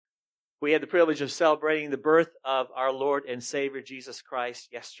We had the privilege of celebrating the birth of our Lord and Savior Jesus Christ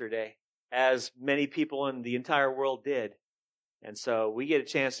yesterday, as many people in the entire world did. And so we get a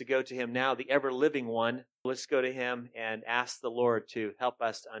chance to go to Him now, the ever-living one. Let's go to Him and ask the Lord to help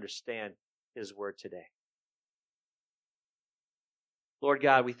us to understand His Word today. Lord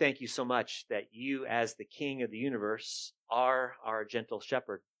God, we thank You so much that You, as the King of the universe, are our gentle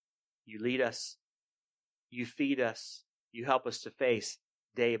shepherd. You lead us. You feed us. You help us to face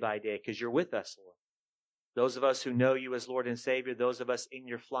day by day, because You're with us, Lord. Those of us who know You as Lord and Savior, those of us in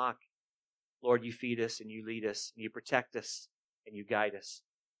Your flock, Lord, You feed us and You lead us and You protect us and You guide us.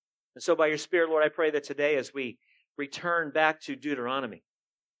 And so by Your Spirit, Lord, I pray that today as we return back to Deuteronomy,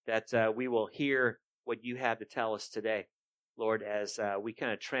 that we will hear what You have to tell us today, Lord, as we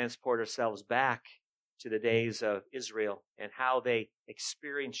kind of transport ourselves back to the days of Israel and how they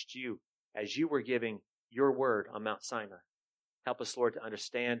experienced You as You were giving Your word on Mount Sinai. Help us, Lord, to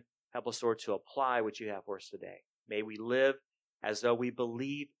understand. Help us, Lord, to apply what You have for us today. May we live as though we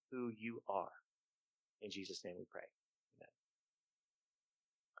believe who You are. In Jesus' name we pray. Amen.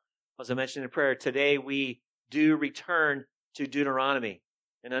 As I mentioned in prayer, today we do return to Deuteronomy.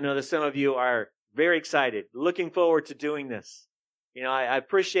 And I know that some of you are very excited, looking forward to doing this. You know, I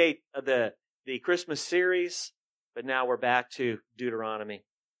appreciate the Christmas series, but now we're back to Deuteronomy.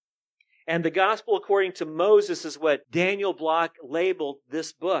 And the Gospel according to Moses is what Daniel Block labeled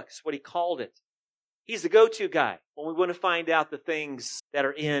this book. It's what he called it. He's the go-to guy when we want to find out the things that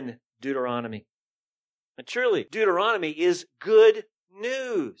are in Deuteronomy. And truly, Deuteronomy is good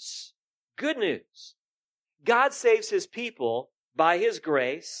news. Good news. God saves His people by His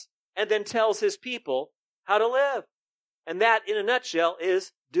grace and then tells His people how to live. And that, in a nutshell,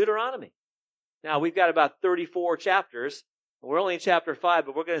 is Deuteronomy. Now, we've got about 34 chapters. We're only in chapter 5,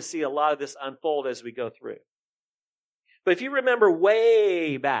 but we're going to see a lot of this unfold as we go through. But if you remember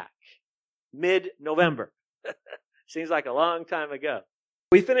way back, mid-November, seems like a long time ago,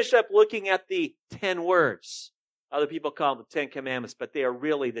 we finished up looking at the 10 words. Other people call them the 10 Commandments, but they are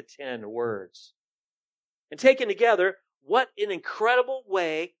really the 10 words. And taken together, what an incredible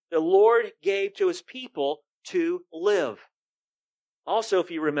way the Lord gave to His people to live. Also, if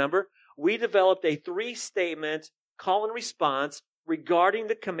you remember, we developed a 3-statement call and response regarding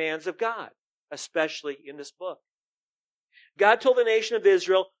the commands of God, especially in this book. God told the nation of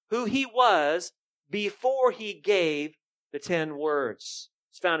Israel who He was before He gave the 10 words.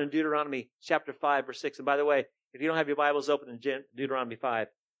 It's found in Deuteronomy chapter 5, verse 6. And by the way, if you don't have your Bibles open in Deuteronomy 5,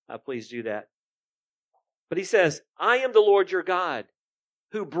 please do that. But He says, I am the Lord your God,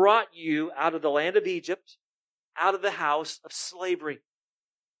 who brought you out of the land of Egypt, out of the house of slavery.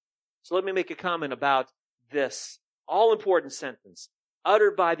 So let me make a comment about this all-important sentence,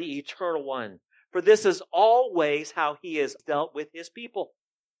 uttered by the Eternal One. For this is always how He has dealt with His people.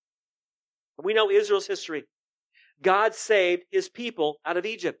 We know Israel's history. God saved His people out of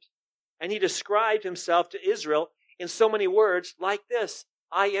Egypt. And He described Himself to Israel in so many words like this: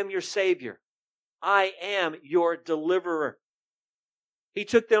 I am your Savior. I am your deliverer. He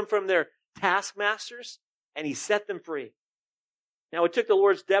took them from their taskmasters and He set them free. Now it took the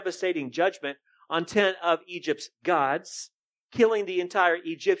Lord's devastating judgment on 10 of Egypt's gods, killing the entire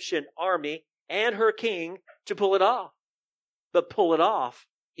Egyptian army and her king to pull it off. But pull it off,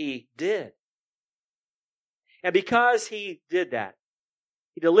 He did. And because He did that,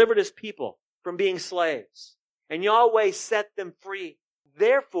 He delivered His people from being slaves. And Yahweh set them free.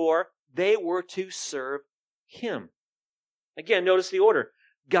 Therefore, they were to serve Him. Again, notice the order.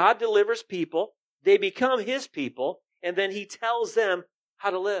 God delivers people, they become His people, and then He tells them how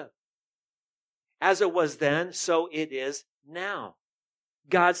to live. As it was then, so it is now.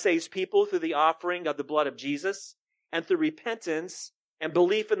 God saves people through the offering of the blood of Jesus, and through repentance and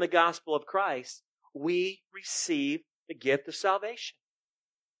belief in the gospel of Christ, we receive the gift of salvation.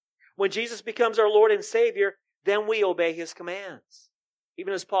 When Jesus becomes our Lord and Savior, then we obey His commands.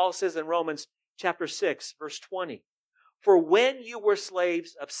 Even as Paul says in Romans chapter 6, verse 20, for when you were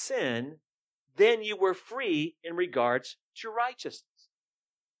slaves of sin, then you were free in regards to righteousness.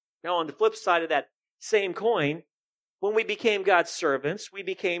 Now, on the flip side of that same coin, when we became God's servants, we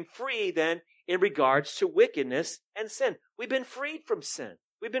became free then in regards to wickedness and sin. We've been freed from sin.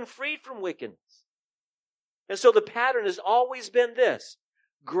 We've been freed from wickedness. And so the pattern has always been this: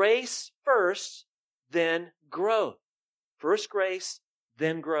 grace first, then growth. First grace,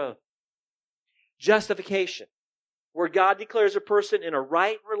 then growth. Justification, where God declares a person in a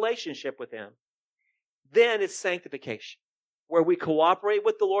right relationship with Him. Then it's sanctification, where we cooperate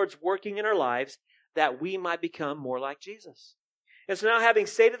with the Lord's working in our lives that we might become more like Jesus. And so now, having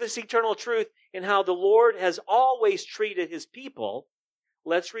stated this eternal truth in how the Lord has always treated His people,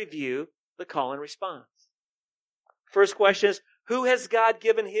 let's review the call and response. First question is, who has God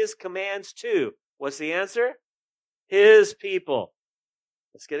given his commands to? What's the answer? His people.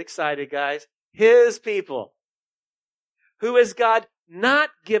 Let's get excited, guys. His people. Who has God not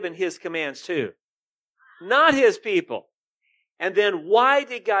given his commands to? Not his people. And then why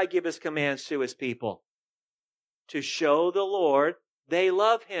did God give his commands to his people? To show the Lord they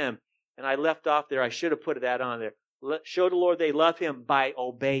love him. And I left off there. I should have put that on there. Show the Lord they love him by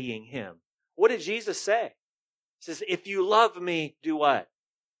obeying him. What did Jesus say? He says, if you love me, do what?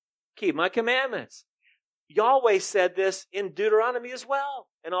 Keep my commandments. Yahweh said this in Deuteronomy as well,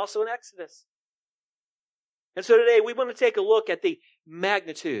 and also in Exodus. And so today we want to take a look at the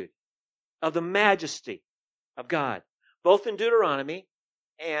magnitude of the majesty of God, both in Deuteronomy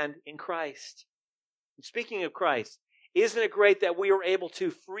and in Christ. And speaking of Christ, isn't it great that we were able to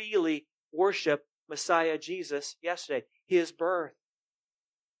freely worship Messiah Jesus yesterday, his birth?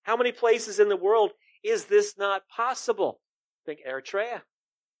 How many places in the world is this not possible? Think Eritrea.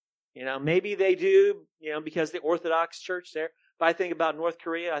 Maybe they do, because the Orthodox Church there. But I think about North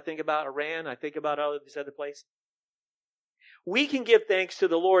Korea, I think about Iran, I think about all of these other places. We can give thanks to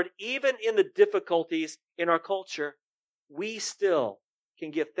the Lord even in the difficulties in our culture. We still can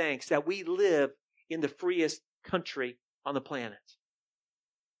give thanks that we live in the freest country on the planet.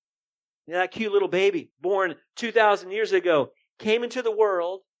 That cute little baby born 2,000 years ago came into the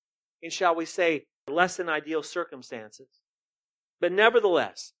world in, shall we say, less than ideal circumstances. But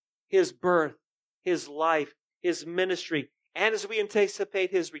nevertheless, his birth, his life, his ministry, and as we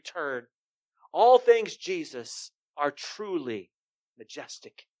anticipate his return, all things Jesus are truly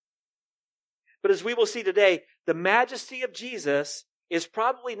majestic. But as we will see today, the majesty of Jesus is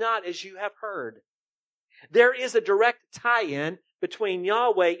probably not as you have heard. There is a direct tie-in between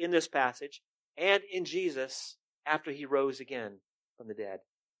Yahweh in this passage and in Jesus after he rose again from the dead.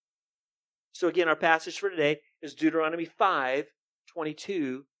 So again, our passage for today is Deuteronomy 5:22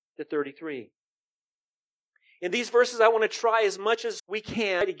 to 33. In these verses, I want to try as much as we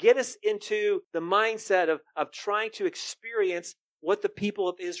can to get us into the mindset of trying to experience what the people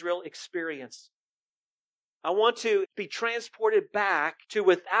of Israel experienced. I want to be transported back to,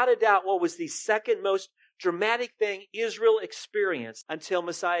 without a doubt, what was the second most dramatic thing Israel experienced until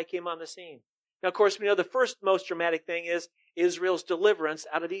Messiah came on the scene. Now, of course, we know the first most dramatic thing is Israel's deliverance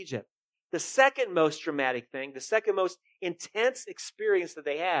out of Egypt. The second most dramatic thing, the second most intense experience that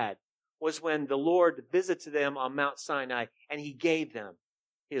they had was when the Lord visited them on Mount Sinai and he gave them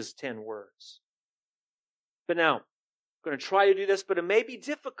his 10 words. But now, I'm going to try to do this, but it may be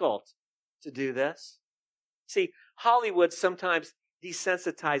difficult to do this. See, Hollywood sometimes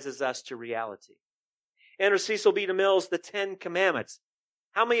desensitizes us to reality. Enter Cecil B. DeMille's The 10 Commandments.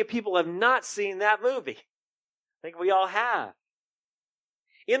 How many people have not seen that movie? I think we all have.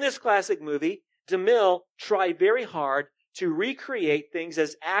 In this classic movie, DeMille tried very hard to recreate things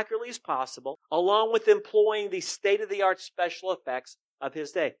as accurately as possible, along with employing the state-of-the-art special effects of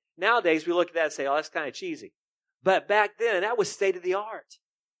his day. Nowadays, we look at that and say, oh, that's kind of cheesy. But back then, that was state-of-the-art.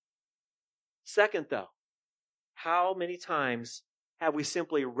 Second, though, how many times have we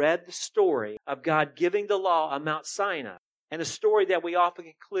simply read the story of God giving the law on Mount Sinai, and a story that we often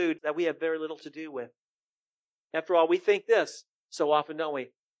conclude that we have very little to do with? After all, we think this so often, don't we?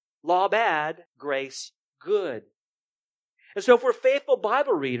 Law bad, grace good. And so if we're faithful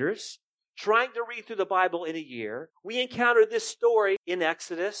Bible readers, trying to read through the Bible in a year, we encounter this story in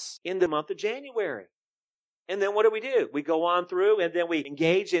Exodus in the month of January. And then what do? We go on through and then we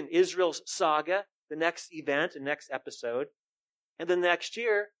engage in Israel's saga, the next event, the next episode. And then next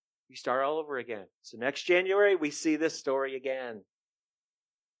year, we start all over again. So next January, we see this story again.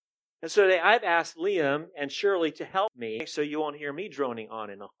 And so today I've asked Liam and Shirley to help me so you won't hear me droning on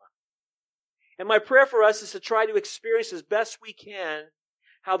and on. And my prayer for us is to try to experience as best we can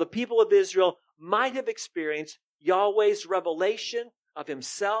how the people of Israel might have experienced Yahweh's revelation of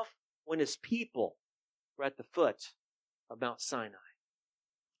himself when his people were at the foot of Mount Sinai.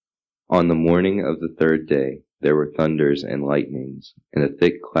 On the morning of the third day, there were thunders and lightnings, and a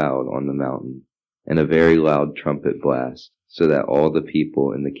thick cloud on the mountain, and a very loud trumpet blast, so that all the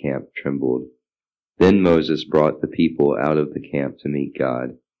people in the camp trembled. Then Moses brought the people out of the camp to meet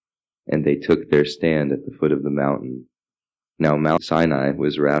God, and they took their stand at the foot of the mountain. Now Mount Sinai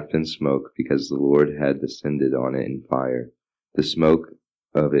was wrapped in smoke because the Lord had descended on it in fire. The smoke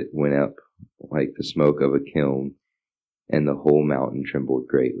of it went up like the smoke of a kiln, and the whole mountain trembled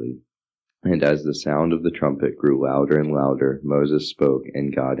greatly. And as the sound of the trumpet grew louder and louder, Moses spoke,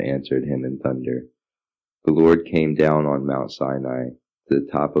 and God answered him in thunder. The Lord came down on Mount Sinai to the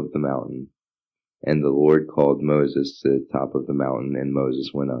top of the mountain, And the Lord called Moses to the top of the mountain, and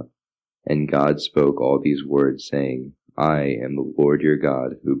Moses went up. And God spoke all these words, saying, I am the Lord your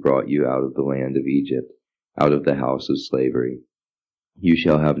God, who brought you out of the land of Egypt, out of the house of slavery. You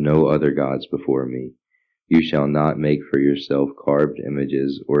shall have no other gods before me. You shall not make for yourself carved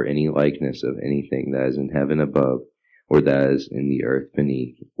images or any likeness of anything that is in heaven above, or that is in the earth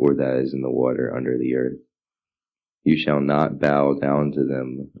beneath, or that is in the water under the earth. You shall not bow down to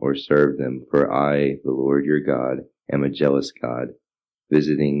them or serve them, for I, the Lord your God, am a jealous God,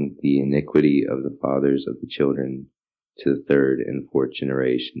 visiting the iniquity of the fathers of the children to the third and fourth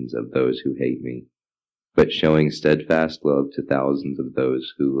generations of those who hate me, but showing steadfast love to thousands of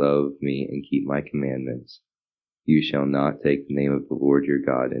those who love me and keep my commandments. You shall not take the name of the Lord your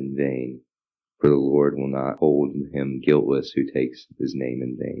God in vain, for the Lord will not hold him guiltless who takes his name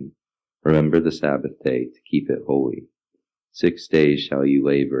in vain. Remember the Sabbath day to keep it holy. 6 days shall you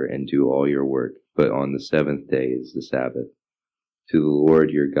labor and do all your work, but on the seventh day is the Sabbath. To the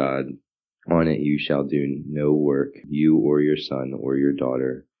Lord your God, on it you shall do no work, you or your son or your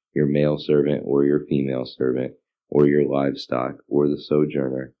daughter, your male servant or your female servant, or your livestock, or the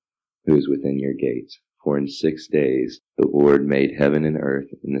sojourner who is within your gates. For in 6 days the Lord made heaven and earth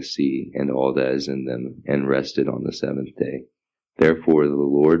and the sea and all that is in them, and rested on the seventh day. Therefore the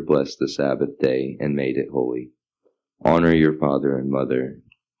Lord blessed the Sabbath day and made it holy. Honor your father and mother,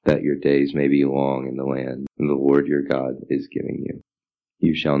 that your days may be long in the land the Lord your God is giving you.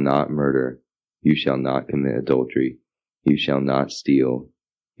 You shall not murder. You shall not commit adultery. You shall not steal.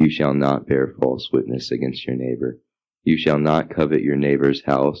 You shall not bear false witness against your neighbor. You shall not covet your neighbor's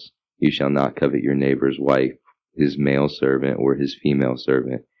house. You shall not covet your neighbor's wife, his male servant or his female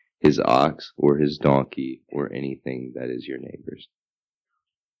servant, his ox or his donkey, or anything that is your neighbor's.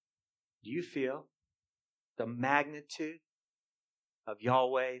 Do you feel the magnitude of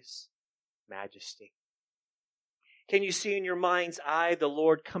Yahweh's majesty? Can you see in your mind's eye the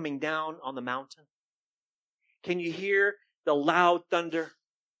Lord coming down on the mountain? Can you hear the loud thunder,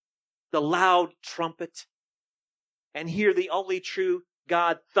 the loud trumpet, and hear the only true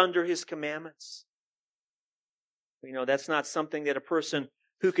God thunder his commandments? You know, that's not something that a person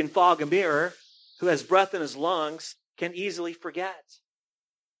who can fog a mirror, who has breath in his lungs, can easily forget.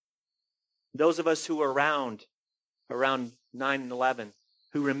 Those of us who were around 9/11,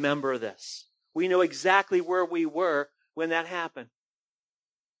 who remember this, we know exactly where we were when that happened.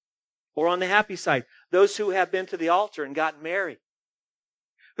 Or on the happy side, those who have been to the altar and gotten married.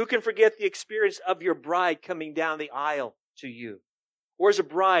 Who can forget the experience of your bride coming down the aisle to you? Or as a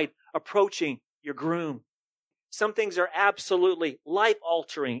bride approaching your groom? Some things are absolutely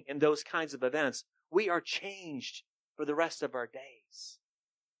life-altering in those kinds of events. We are changed for the rest of our days.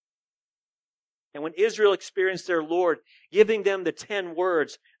 And when Israel experienced their Lord giving them the 10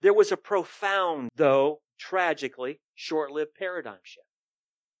 words, there was a profound, though tragically short-lived paradigm shift.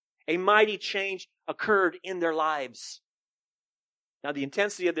 A mighty change occurred in their lives. Now, the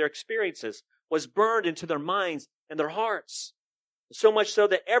intensity of their experiences was burned into their minds and their hearts. So much so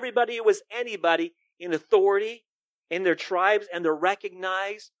that everybody who was anybody in authority in their tribes and their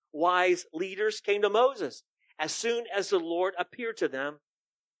recognized wise leaders came to Moses. As soon as the Lord appeared to them,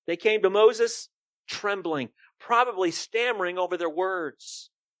 they came to Moses trembling, probably stammering over their words.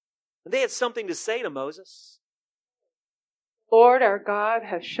 And they had something to say to Moses. Lord our God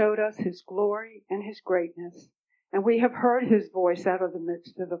has showed us his glory and his greatness, and we have heard his voice out of the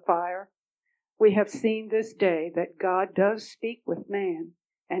midst of the fire. We have seen this day that God does speak with man,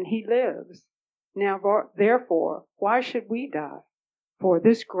 and he lives. Now, therefore, why should we die? For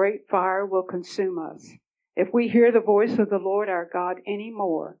this great fire will consume us. If we hear the voice of the Lord our God any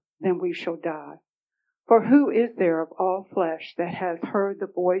more, then we shall die. For who is there of all flesh that has heard the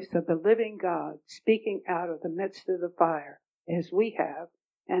voice of the living God speaking out of the midst of the fire, as we have,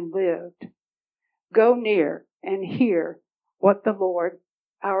 and lived? Go near and hear what the Lord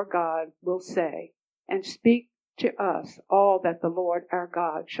our God will say, and speak to us all that the Lord our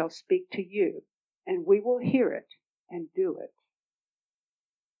God shall speak to you, and we will hear it and do it.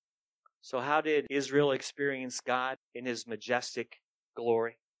 So how did Israel experience God in his majestic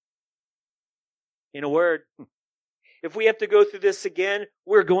glory? In a word, if we have to go through this again,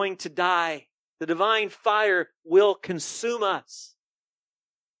 we're going to die. The divine fire will consume us.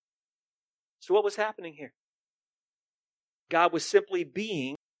 So what was happening here? God was simply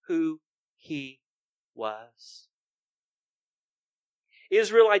being who he was.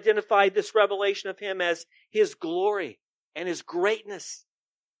 Israel identified this revelation of him as his glory and his greatness.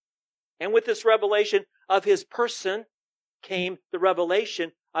 And with this revelation of his person came the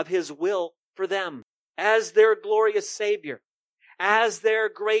revelation of his will for them as their glorious Savior, as their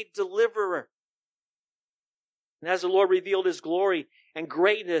great deliverer, And as the Lord revealed his glory and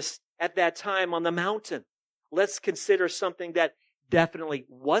greatness at that time on the mountain, let's consider something that definitely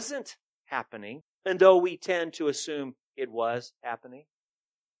wasn't happening, and though we tend to assume it was happening.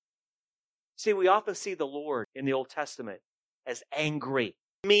 See, we often see the Lord in the Old Testament as angry,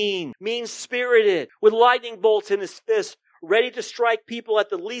 mean-spirited, with lightning bolts in his fist, ready to strike people at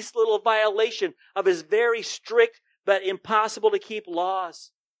the least little violation of his very strict but impossible to keep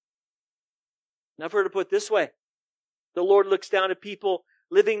laws. And I've heard it put this way. The Lord looks down at people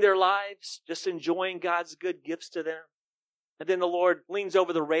living their lives, just enjoying God's good gifts to them. And then the Lord leans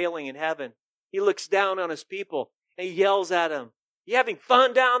over the railing in heaven. He looks down on his people and he yells at them, "You having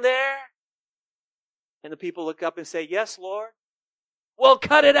fun down there?" And the people look up and say, "Yes, Lord." "Well,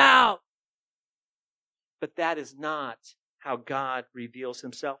 cut it out." But that is not how God reveals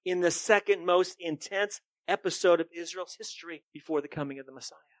himself in the second most intense episode of Israel's history before the coming of the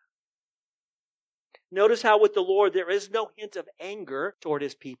Messiah. Notice how with the Lord there is no hint of anger toward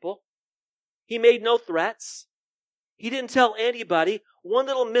his people. He made no threats. He didn't tell anybody, one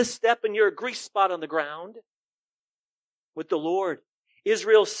little misstep and you're a grease spot on the ground. With the Lord,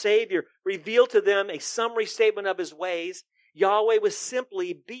 Israel's Savior revealed to them a summary statement of his ways. Yahweh was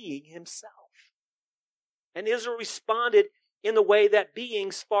simply being himself. And Israel responded in the way that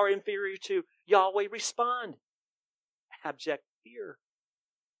beings far inferior to Yahweh respond. Abject fear.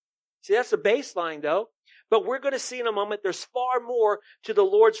 See, that's the baseline, though. But we're going to see in a moment there's far more to the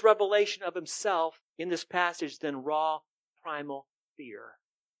Lord's revelation of himself in this passage than raw, primal fear.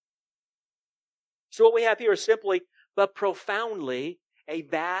 So what we have here is simply, but profoundly, a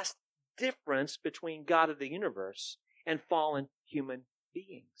vast difference between God of the universe and fallen human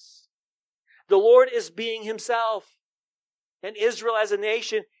beings. The Lord is being himself, and Israel as a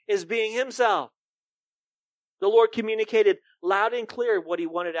nation is being himself. The Lord communicated loud and clear what he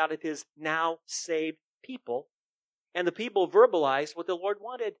wanted out of his now saved people, and the people verbalized what the Lord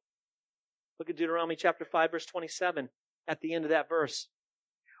wanted. Look at Deuteronomy chapter 5, verse 27, at the end of that verse.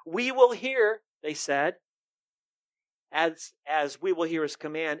 "We will hear," they said, as we will hear his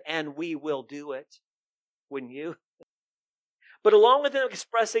command, "and we will do it." Wouldn't you? But along with them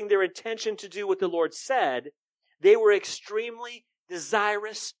expressing their intention to do what the Lord said, they were extremely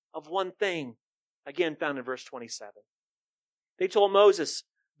desirous of one thing. Again, found in verse 27. They told Moses,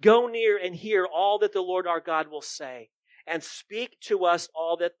 "Go near and hear all that the Lord our God will say, and speak to us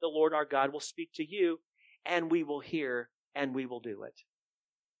all that the Lord our God will speak to you, and we will hear and we will do it."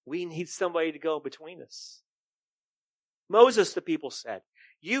 We need somebody to go between us. "Moses," the people said,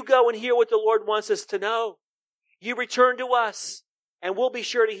 "you go and hear what the Lord wants us to know. You return to us, and we'll be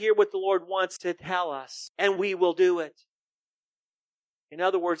sure to hear what the Lord wants to tell us, and we will do it." In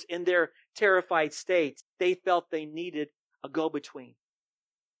other words, in their terrified state, they felt they needed a go-between.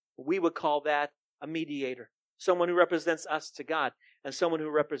 We would call that a mediator, someone who represents us to God and someone who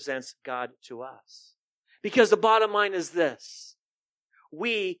represents God to us. Because the bottom line is this: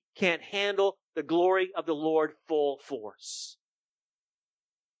 we can't handle the glory of the Lord full force.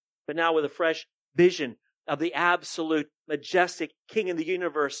 But now with a fresh vision of the absolute, majestic King of the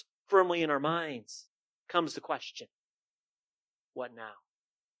universe firmly in our minds, comes the question, what now?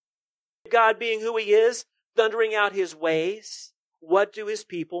 God being who he is, thundering out his ways, what do his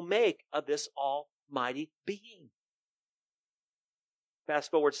people make of this almighty being?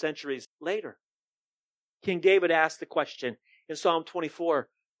 Fast forward centuries later, King David asked the question in Psalm 24,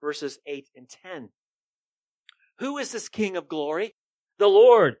 verses 8 and 10. "Who is this King of glory? The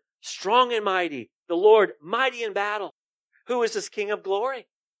Lord, strong and mighty, the Lord, mighty in battle. Who is this King of glory?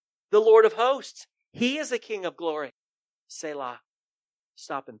 The Lord of hosts. He is the King of glory." Selah.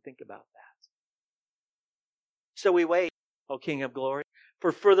 Stop and think about that. So we wait, O King of glory,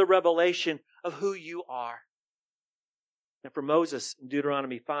 for further revelation of who you are. And for Moses in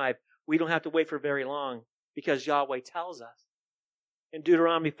Deuteronomy 5, we don't have to wait for very long because Yahweh tells us. In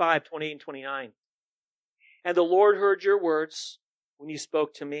Deuteronomy 5, 28 and 29, "And the Lord heard your words when you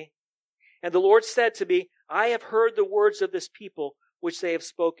spoke to me. And the Lord said to me, I have heard the words of this people which they have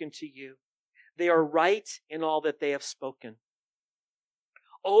spoken to you. They are right in all that they have spoken.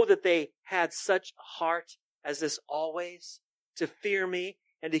 Oh, that they had such a heart as this always, to fear me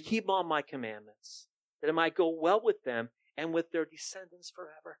and to keep all my commandments, that it might go well with them and with their descendants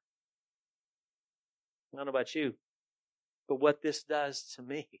forever." I don't know about you, but what this does to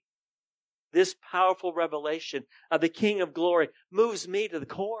me, this powerful revelation of the King of glory, moves me to the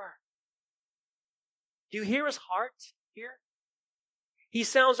core. Do you hear his heart here? He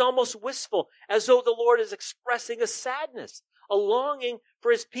sounds almost wistful, as though the Lord is expressing a sadness, a longing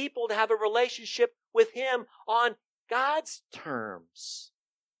for his people to have a relationship with him on God's terms,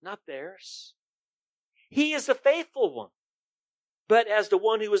 not theirs. He is the faithful one. But as the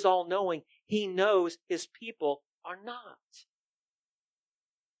one who is all-knowing, he knows his people are not.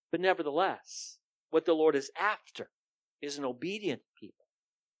 But nevertheless, what the Lord is after is an obedient people.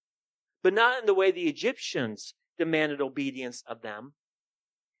 But not in the way the Egyptians demanded obedience of them.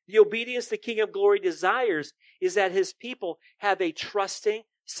 The obedience the King of Glory desires is that his people have a trusting,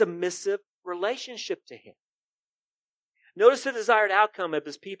 submissive relationship to him. Notice the desired outcome of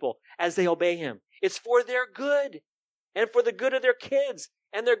his people as they obey him. It's for their good and for the good of their kids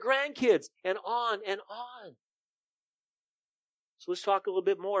and their grandkids and on and on. So let's talk a little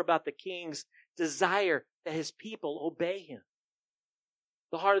bit more about the king's desire that his people obey him.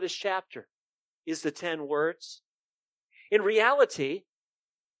 The heart of this chapter is the 10 words. In reality,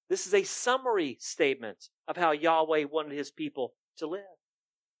 this is a summary statement of how Yahweh wanted his people to live.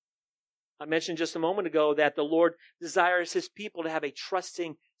 I mentioned just a moment ago that the Lord desires his people to have a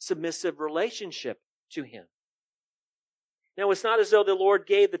trusting, submissive relationship to him. Now, it's not as though the Lord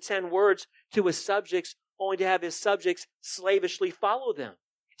gave the 10 words to his subjects only to have his subjects slavishly follow them.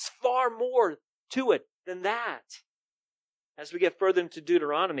 It's far more to it than that. As we get further into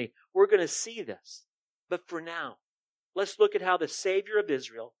Deuteronomy, we're going to see this. But for now, let's look at how the Savior of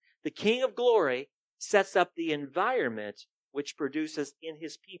Israel, the King of Glory, sets up the environment which produces in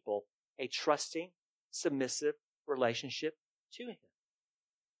his people a trusting, submissive relationship to him.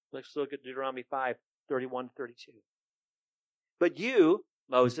 Let's look at Deuteronomy 5:31-32. But you,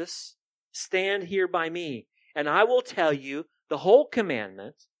 Moses, stand here by me, and I will tell you the whole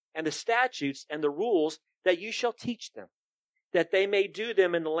commandment and the statutes and the rules that you shall teach them, that they may do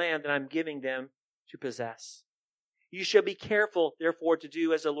them in the land that I'm giving them to possess. You shall be careful, therefore, to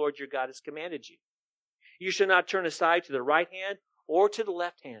do as the Lord your God has commanded you. You shall not turn aside to the right hand or to the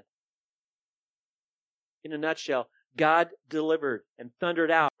left hand. In a nutshell, God delivered and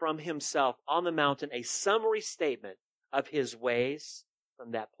thundered out from himself on the mountain a summary statement of his ways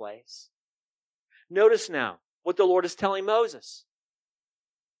from that place. Notice now what the Lord is telling Moses.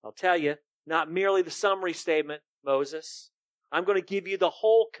 I'll tell you, not merely the summary statement, Moses. I'm going to give you the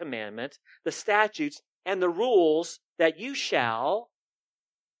whole commandment, the statutes, and the rules that you shall,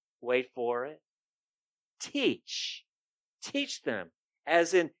 wait for it, teach. Teach them,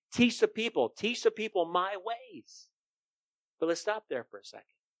 as in teach the people my ways. But let's stop there for a second.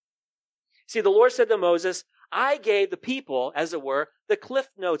 See, the Lord said to Moses, I gave the people, as it were, the Cliff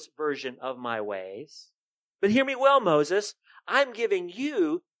Notes version of my ways. But hear me well, Moses, I'm giving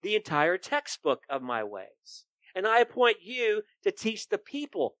you the entire textbook of my ways. And I appoint you to teach the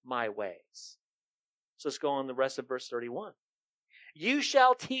people my ways. So let's go on the rest of verse 31. You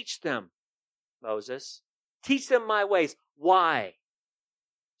shall teach them, Moses. Teach them my ways. Why?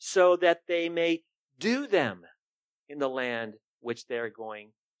 So that they may do them in the land which they're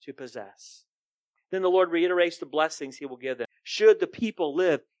going to possess. Then the Lord reiterates the blessings he will give them, should the people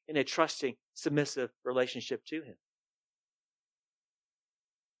live in a trusting, submissive relationship to him.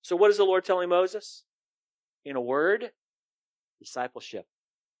 So what is the Lord telling Moses? In a word, discipleship.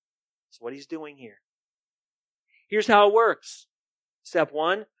 That's what he's doing here. Here's how it works. Step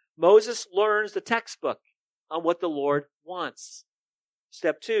 1, Moses learns the textbook on what the Lord wants.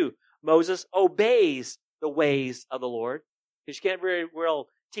 Step 2, Moses obeys the ways of the Lord. Because you can't very well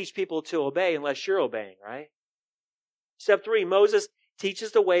teach people to obey unless you're obeying, right? Step 3, Moses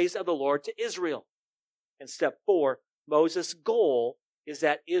teaches the ways of the Lord to Israel. And step 4, Moses' goal is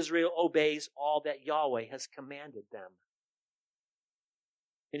that Israel obeys all that Yahweh has commanded them.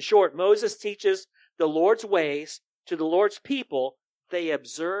 In short, Moses teaches the Lord's ways to the Lord's people. They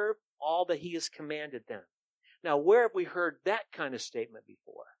observe all that he has commanded them. Now, where have we heard that kind of statement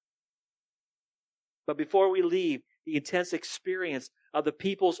before? But before we leave the intense experience of the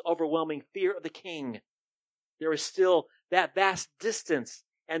people's overwhelming fear of the king, there is still that vast distance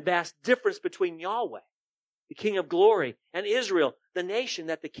and vast difference between Yahweh, the King of Glory, and Israel, the nation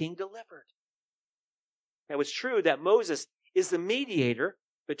that the king delivered. Now, it's true that Moses is the mediator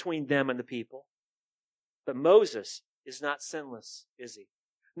between them and the people, but Moses is not sinless, is he?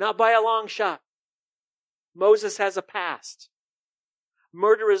 Not by a long shot. Moses has a past.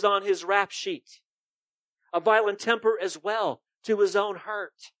 Murder is on his rap sheet. A violent temper as well, to his own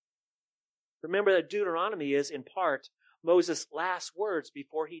hurt. Remember that Deuteronomy is, in part, Moses' last words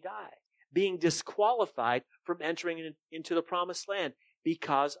before he died, being disqualified from entering into the promised land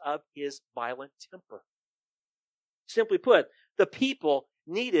because of his violent temper. Simply put, the people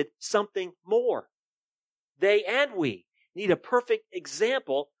needed something more. They and we need a perfect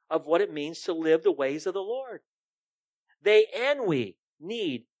example of what it means to live the ways of the Lord. They and we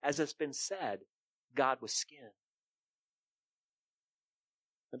need, as has been said, God with skin.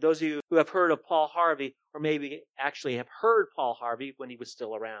 And those of you who have heard of Paul Harvey, or maybe actually have heard Paul Harvey when he was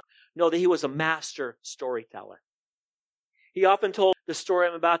still around, know that he was a master storyteller. He often told the story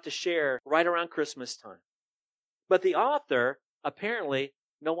I'm about to share right around Christmas time. But the author, apparently,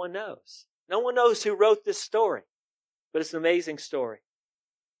 no one knows. No one knows who wrote this story. But it's an amazing story.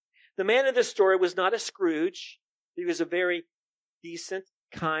 The man in this story was not a Scrooge. He was a very decent,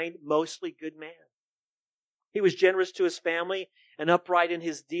 kind, mostly good man. He was generous to his family and upright in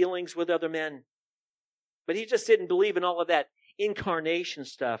his dealings with other men. But he just didn't believe in all of that incarnation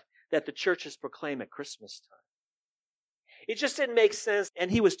stuff that the churches proclaim at Christmas time. It just didn't make sense,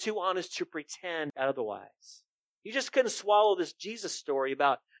 and he was too honest to pretend otherwise. He just couldn't swallow this Jesus story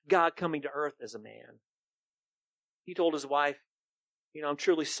about God coming to earth as a man. He told his wife, I'm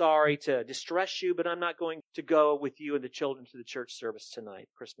truly sorry to distress you, but I'm not going to go with you and the children to the church service tonight,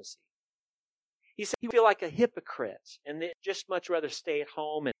 Christmas Eve. He said he would feel like a hypocrite and they'd just much rather stay at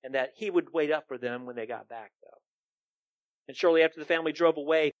home and that he would wait up for them when they got back, though. And shortly after the family drove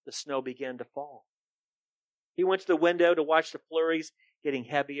away, the snow began to fall. He went to the window to watch the flurries getting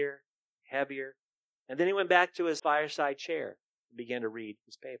heavier, heavier, and then he went back to his fireside chair and began to read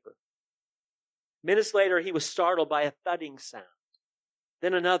his paper. Minutes later, he was startled by a thudding sound.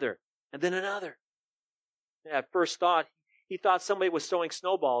 Then another, and then another. At first thought, he thought somebody was throwing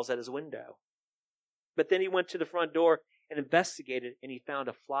snowballs at his window. But then he went to the front door and investigated, and he found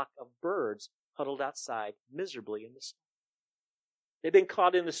a flock of birds huddled outside miserably in the snow. They'd been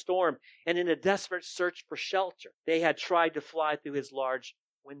caught in the storm, and in a desperate search for shelter, they had tried to fly through his large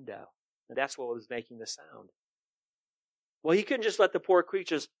window. And that's what was making the sound. Well, he couldn't just let the poor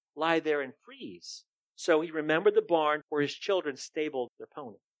creatures lie there and freeze. So he remembered the barn where his children stabled their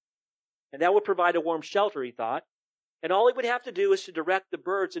pony. And that would provide a warm shelter, he thought. And all he would have to do is to direct the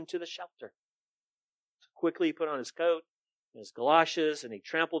birds into the shelter. So quickly he put on his coat and his galoshes, and he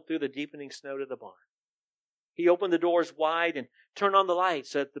trampled through the deepening snow to the barn. He opened the doors wide and turned on the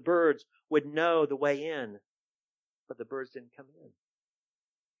lights so that the birds would know the way in. But the birds didn't come in.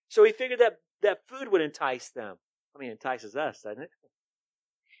 So he figured that food would entice them. It entices us, doesn't it?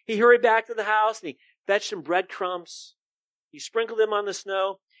 He hurried back to the house and he fetched some breadcrumbs. He sprinkled them on the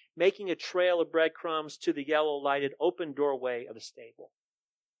snow, making a trail of breadcrumbs to the yellow-lighted open doorway of the stable.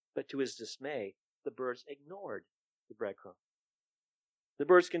 But to his dismay, the birds ignored the breadcrumbs. The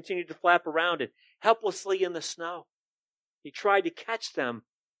birds continued to flap around it, helplessly in the snow. He tried to catch them,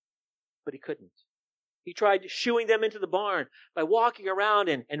 but he couldn't. He tried shooing them into the barn by walking around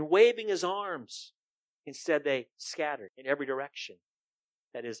and waving his arms. Instead, they scattered in every direction.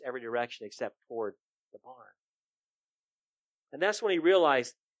 That is, every direction except toward the barn. And that's when he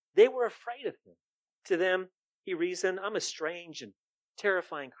realized they were afraid of him. To them, he reasoned, I'm a strange and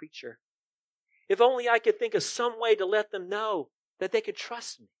terrifying creature. If only I could think of some way to let them know that they could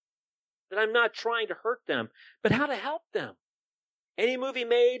trust me, that I'm not trying to hurt them, but how to help them. Any move he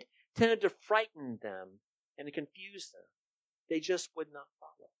made tended to frighten them and to confuse them. They just would not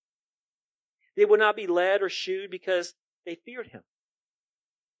follow. They would not be led or shooed because they feared him.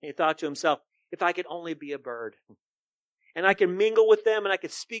 And he thought to himself, if I could only be a bird, and I could mingle with them, and I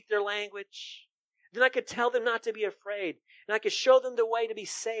could speak their language, then I could tell them not to be afraid, and I could show them the way to be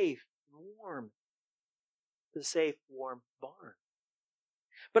safe and warm, the safe, warm barn.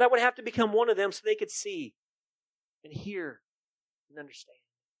 But I would have to become one of them so they could see and hear and understand.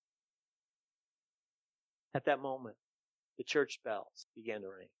 At that moment, the church bells began to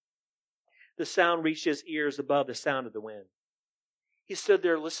ring. The sound reached his ears above the sound of the wind. He stood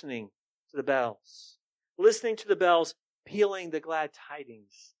there listening to the bells pealing the glad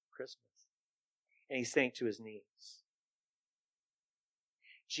tidings of Christmas. And he sank to his knees.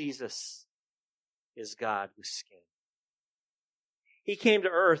 Jesus is God with skin. He came to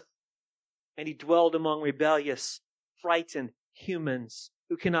earth and he dwelled among rebellious, frightened humans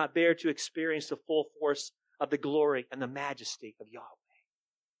who cannot bear to experience the full force of the glory and the majesty of Yahweh.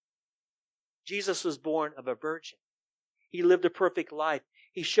 Jesus was born of a virgin. He lived a perfect life.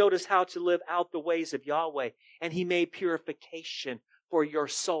 He showed us how to live out the ways of Yahweh, and he made purification for your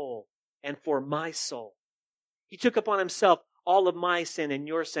soul and for my soul. He took upon himself all of my sin and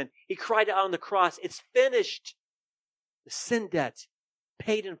your sin. He cried out on the cross, it's finished. The sin debt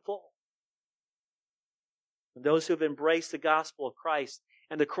paid in full. And those who have embraced the gospel of Christ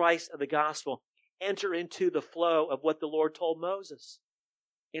and the Christ of the gospel enter into the flow of what the Lord told Moses.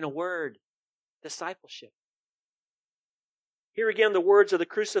 In a word, discipleship. Here again, the words of the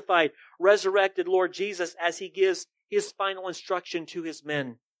crucified, resurrected Lord Jesus as he gives his final instruction to his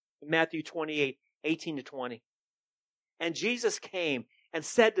men in Matthew 28, 18 to 20. And Jesus came and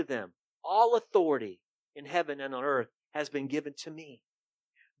said to them, all authority in heaven and on earth has been given to me.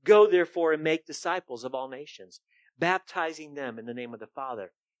 Go therefore and make disciples of all nations, baptizing them in the name of the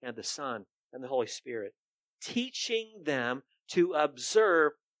Father and the Son and the Holy Spirit, teaching them to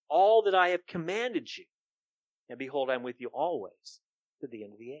observe all that I have commanded you. And behold, I'm with you always to the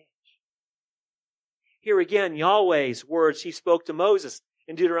end of the age. Here again, Yahweh's words he spoke to Moses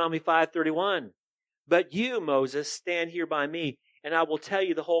in Deuteronomy 5:31. But you, Moses, stand here by me, and I will tell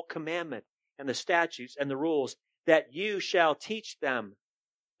you the whole commandment and the statutes and the rules that you shall teach them,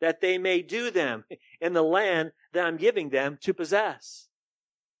 that they may do them in the land that I'm giving them to possess.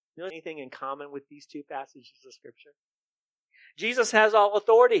 You know anything in common with these two passages of Scripture? Jesus has all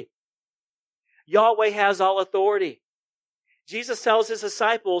authority. Yahweh has all authority. Jesus tells his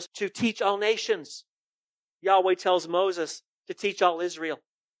disciples to teach all nations. Yahweh tells Moses to teach all Israel.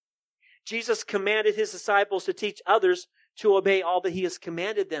 Jesus commanded his disciples to teach others to obey all that he has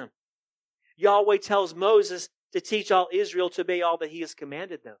commanded them. Yahweh tells Moses to teach all Israel to obey all that he has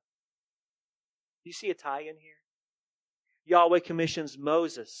commanded them. Do you see a tie in here? Yahweh commissions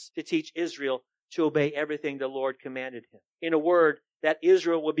Moses to teach Israel to obey everything the Lord commanded him. In a word, that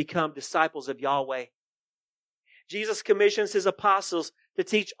Israel would become disciples of Yahweh. Jesus commissions his apostles to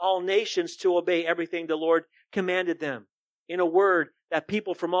teach all nations to obey everything the Lord commanded them. In a word, that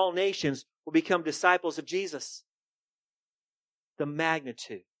people from all nations will become disciples of Jesus. The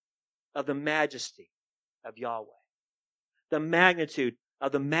magnitude of the majesty of Yahweh. The magnitude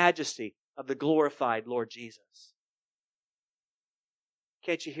of the majesty of the glorified Lord Jesus.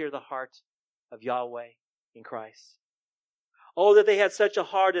 Can't you hear the heart of Yahweh in Christ? Oh, that they had such a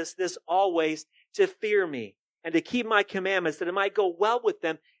heart as this always to fear me and to keep my commandments, that it might go well with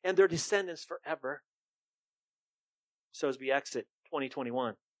them and their descendants forever. So as we exit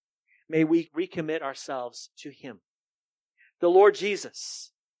 2021, may we recommit ourselves to him. The Lord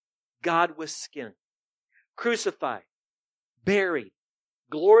Jesus, God with skin, crucified, buried,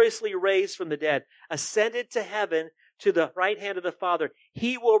 gloriously raised from the dead, ascended to heaven to the right hand of the Father.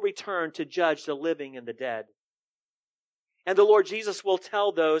 He will return to judge the living and the dead. And the Lord Jesus will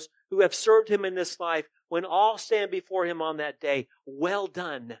tell those who have served him in this life, when all stand before him on that day, well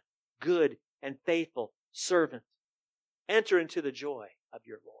done, good and faithful servant. Enter into the joy of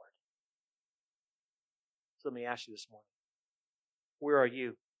your Lord. So let me ask you this morning, where are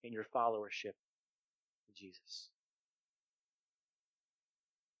you in your followership of Jesus?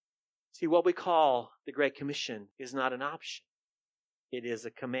 See, what we call the Great Commission is not an option. It is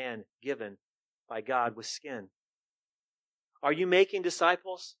a command given by God with skin. Are you making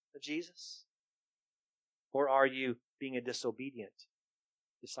disciples of Jesus? Or are you being a disobedient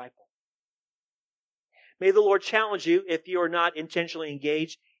disciple? May the Lord challenge you, if you are not intentionally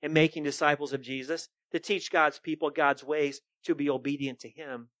engaged in making disciples of Jesus, to teach God's people God's ways to be obedient to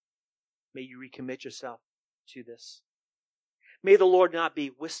him. May you recommit yourself to this. May the Lord not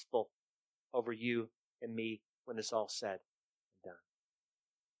be wistful over you and me when it's all said and done.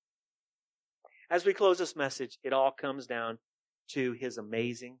 As we close this message, it all comes down to his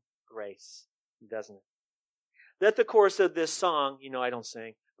amazing grace, doesn't it? Let the chorus of this song, I don't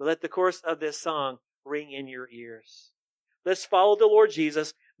sing, but let the chorus of this song ring in your ears. Let's follow the Lord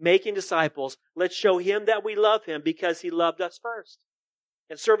Jesus, making disciples. Let's show him that we love him because he loved us first.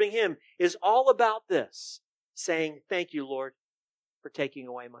 And serving him is all about this, saying, thank you, Lord, for taking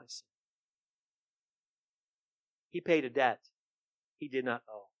away my sin. He paid a debt he did not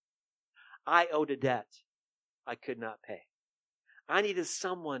owe. I owed a debt I could not pay. I needed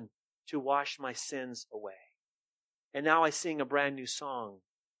someone to wash my sins away. And now I sing a brand new song,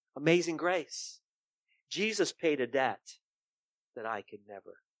 Amazing Grace. Jesus paid a debt that I could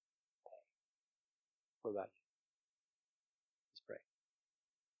never pay. What about you? Let's pray.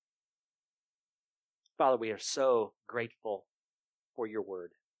 Father, we are so grateful for your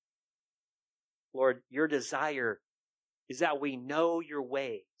word. Lord, your desire is that we know your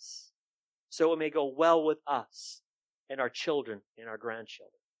ways, so it may go well with us and our children and our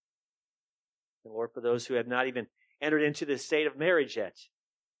grandchildren. And Lord, for those who have not even entered into the state of marriage yet,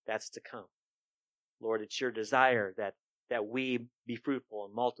 that's to come. Lord, it's your desire that we be fruitful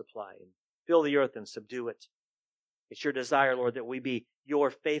and multiply and fill the earth and subdue it. It's your desire, Lord, that we be your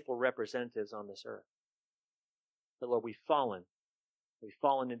faithful representatives on this earth. But Lord, we've fallen. We've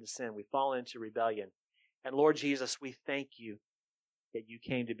fallen into sin. We've fallen into rebellion. And Lord Jesus, we thank you that you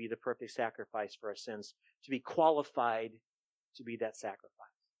came to be the perfect sacrifice for our sins, to be qualified to be that sacrifice.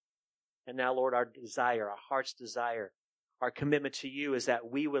 And now, Lord, our desire, our heart's desire, our commitment to you is that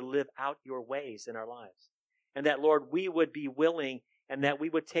we would live out your ways in our lives. And that, Lord, we would be willing and that we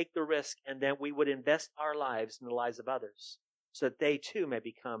would take the risk and that we would invest our lives in the lives of others so that they too may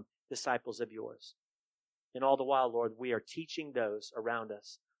become disciples of yours. And all the while, Lord, we are teaching those around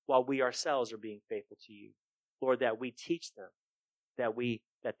us while we ourselves are being faithful to you. Lord, that we teach them,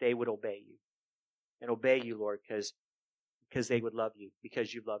 that they would obey you. And obey you, Lord, because they would love you,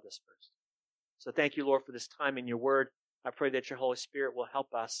 because you've loved us first. So thank you, Lord, for this time in your word. I pray that your Holy Spirit will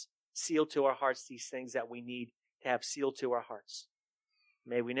help us seal to our hearts these things that we need to have sealed to our hearts.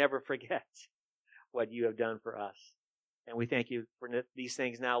 May we never forget what you have done for us. And we thank you for these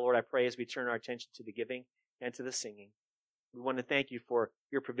things now, Lord. I pray as we turn our attention to the giving and to the singing. We want to thank you for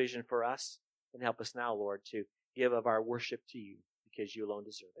your provision for us, and help us now, Lord, to give of our worship to you because you alone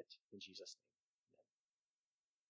deserve it. In Jesus' name.